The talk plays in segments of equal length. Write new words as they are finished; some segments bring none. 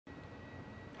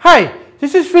Hi,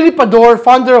 this is Philip Ador,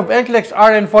 founder of NCLEX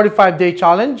RN 45-Day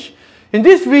Challenge. In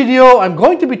this video, I'm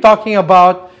going to be talking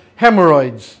about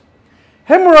hemorrhoids.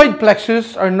 Hemorrhoid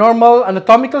plexus are normal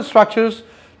anatomical structures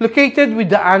located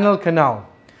with the anal canal.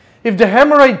 If the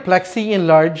hemorrhoid plexi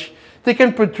enlarge, they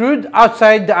can protrude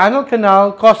outside the anal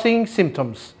canal, causing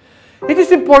symptoms. It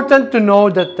is important to know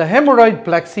that the hemorrhoid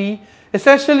plexi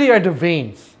essentially are the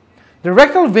veins. The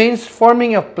rectal veins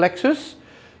forming a plexus.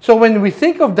 So when we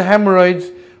think of the hemorrhoids,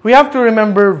 we have to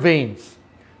remember veins.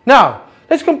 Now,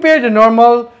 let's compare the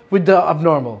normal with the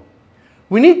abnormal.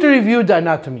 We need to review the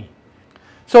anatomy.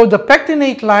 So the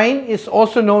pectinate line, is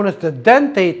also known as the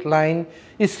dentate line,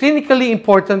 is clinically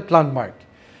important landmark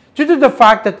due to the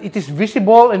fact that it is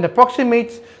visible and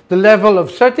approximates the level of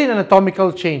certain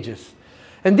anatomical changes.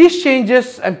 And these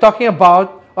changes I'm talking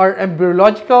about are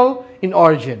embryological in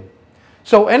origin.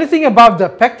 So anything above the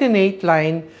pectinate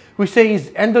line we say is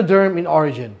endoderm in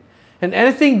origin, and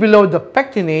anything below the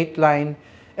pectinate line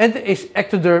is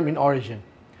ectoderm in origin.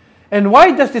 And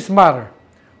why does this matter?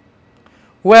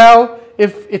 Well,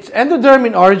 if it's endoderm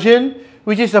in origin,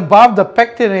 which is above the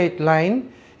pectinate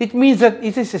line, it means that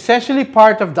it is essentially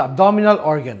part of the abdominal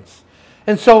organs.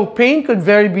 And so pain could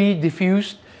very be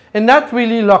diffused and not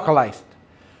really localized.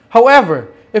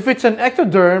 However, if it's an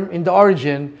ectoderm in the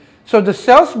origin, so the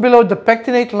cells below the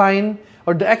pectinate line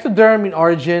or the ectoderm in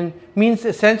origin means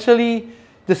essentially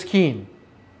the skin.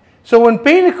 So when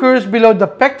pain occurs below the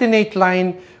pectinate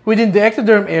line within the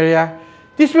ectoderm area,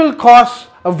 this will cause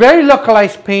a very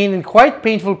localized pain and quite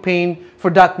painful pain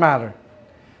for that matter.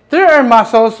 There are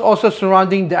muscles also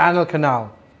surrounding the anal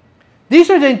canal. These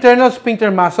are the internal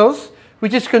sphincter muscles,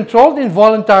 which is controlled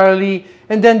involuntarily,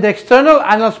 and then the external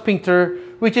anal sphincter,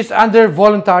 which is under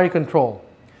voluntary control.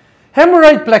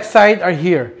 Hemorrhoid plexi are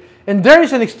here, and there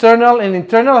is an external and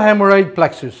internal hemorrhoid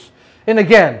plexus. And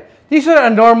again, these are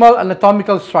abnormal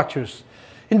anatomical structures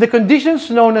in the conditions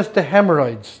known as the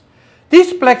hemorrhoids.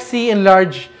 These plexi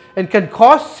enlarge and can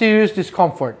cause serious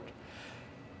discomfort.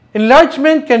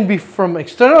 Enlargement can be from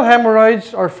external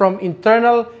hemorrhoids or from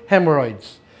internal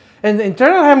hemorrhoids. And the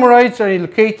internal hemorrhoids are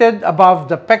located above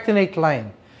the pectinate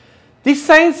line. These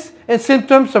signs and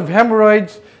symptoms of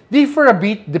hemorrhoids differ a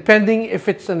bit depending if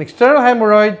it's an external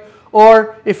hemorrhoid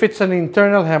or if it's an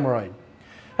internal hemorrhoid.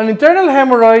 An internal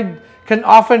hemorrhoid can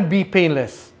often be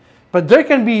painless, but there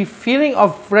can be feeling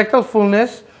of rectal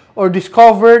fullness or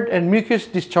discovered and mucus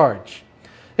discharge.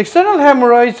 External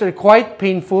hemorrhoids are quite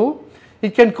painful.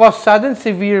 It can cause sudden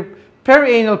severe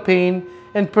perianal pain,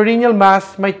 and perineal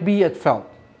mass might be felt.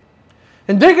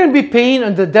 And there can be pain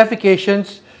on the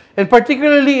defecations, and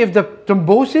particularly if the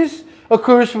thrombosis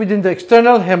occurs within the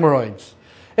external hemorrhoids.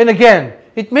 And again,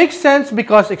 it makes sense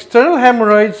because external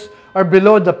hemorrhoids are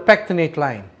below the pectinate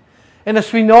line. And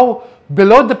as we know,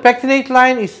 below the pectinate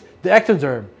line is the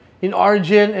ectoderm in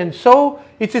origin, and so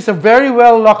it is a very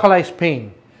well localized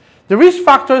pain. The risk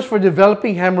factors for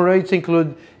developing hemorrhoids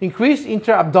include increased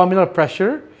intra-abdominal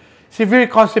pressure, severe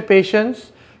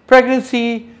constipations,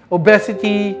 pregnancy,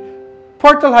 obesity,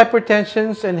 portal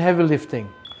hypertension, and heavy lifting.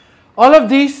 All of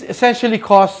these essentially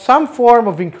cause some form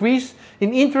of increase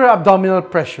in intra-abdominal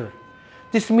pressure.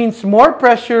 This means more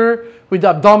pressure with the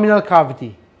abdominal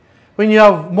cavity. When you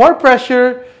have more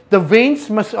pressure, the veins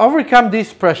must overcome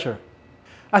this pressure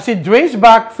as it drains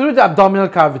back through the abdominal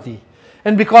cavity.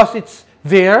 And because it's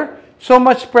there, so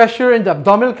much pressure in the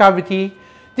abdominal cavity,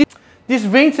 these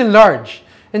veins enlarge.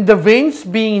 And the veins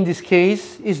being in this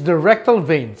case is the rectal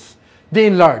veins. They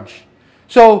enlarge.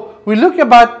 So we look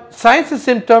about signs and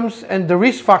symptoms and the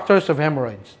risk factors of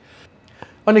hemorrhoids.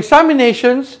 On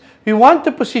examinations, we want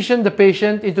to position the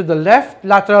patient into the left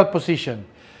lateral position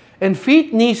and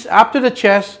feet knees up to the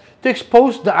chest to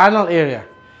expose the anal area.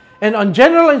 And on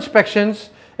general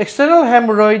inspections, external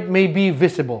hemorrhoid may be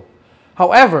visible.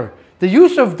 However, the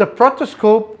use of the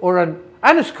proctoscope or an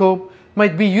anoscope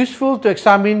might be useful to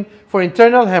examine for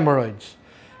internal hemorrhoids.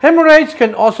 Hemorrhoids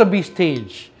can also be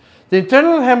staged. The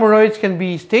internal hemorrhoids can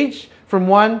be staged from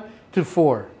 1 to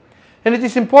 4. And it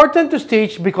is important to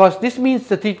stage because this means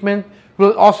the treatment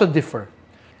will also differ.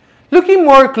 Looking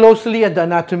more closely at the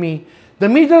anatomy, the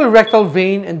middle rectal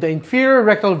vein and the inferior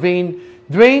rectal vein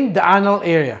drain the anal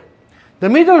area. The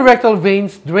middle rectal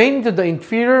veins drain into the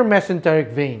inferior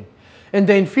mesenteric vein, and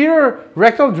the inferior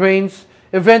rectal drains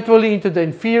eventually into the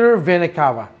inferior vena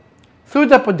cava through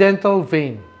the podental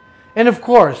vein. And of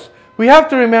course, we have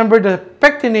to remember the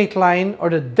pectinate line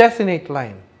or the destinate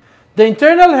line. The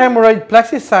internal hemorrhoid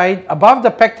plexus side above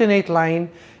the pectinate line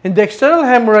and the external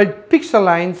hemorrhoid pixel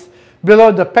lines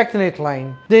below the pectinate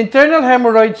line. The internal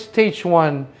hemorrhoid stage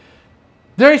 1,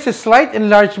 there is a slight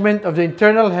enlargement of the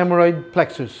internal hemorrhoid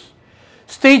plexus.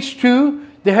 Stage 2,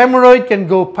 the hemorrhoid can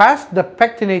go past the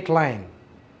pectinate line.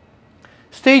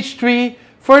 Stage 3,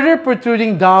 further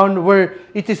protruding down where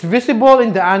it is visible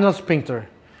in the anal sphincter.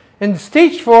 And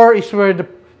stage 4 is where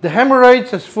the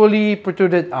hemorrhoids has fully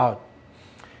protruded out.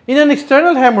 In an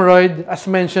external hemorrhoid, as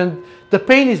mentioned, the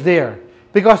pain is there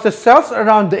because the cells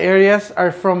around the areas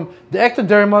are from the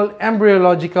ectodermal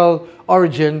embryological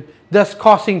origin, thus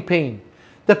causing pain.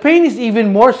 The pain is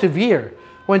even more severe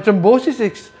when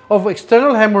thrombosis of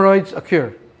external hemorrhoids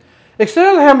occur.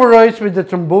 External hemorrhoids with the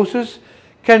thrombosis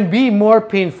can be more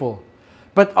painful,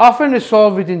 but often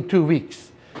resolve within 2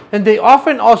 weeks, and they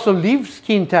often also leave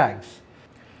skin tags.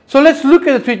 So let's look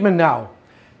at the treatment now.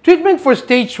 Treatment for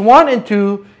stage 1 and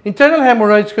 2 internal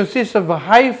hemorrhoids consists of a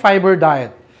high-fiber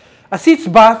diet, a sitz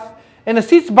bath, and a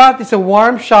sitz bath is a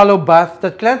warm, shallow bath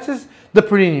that cleanses the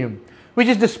perineum, which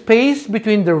is the space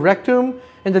between the rectum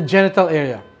and the genital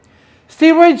area.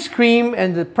 Steroids cream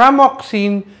and the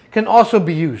pramoxine can also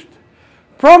be used.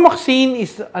 Pramoxine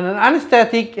is an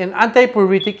anesthetic and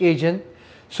antipyretic agent,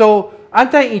 so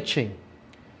anti-itching.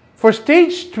 For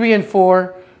stage 3 and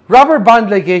 4, rubber band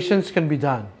ligations can be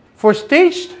done. For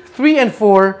stage 3 and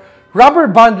 4, rubber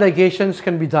band ligations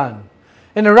can be done.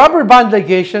 And a rubber band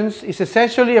ligations is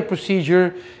essentially a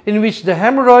procedure in which the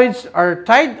hemorrhoids are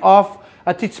tied off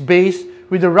at its base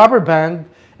with a rubber band,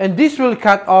 and this will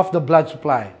cut off the blood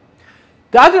supply.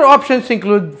 The other options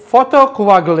include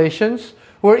photocoagulations,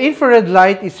 where infrared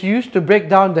light is used to break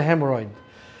down the hemorrhoid.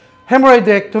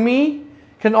 Hemorrhoidectomy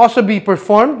can also be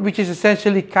performed, which is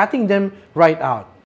essentially cutting them right out.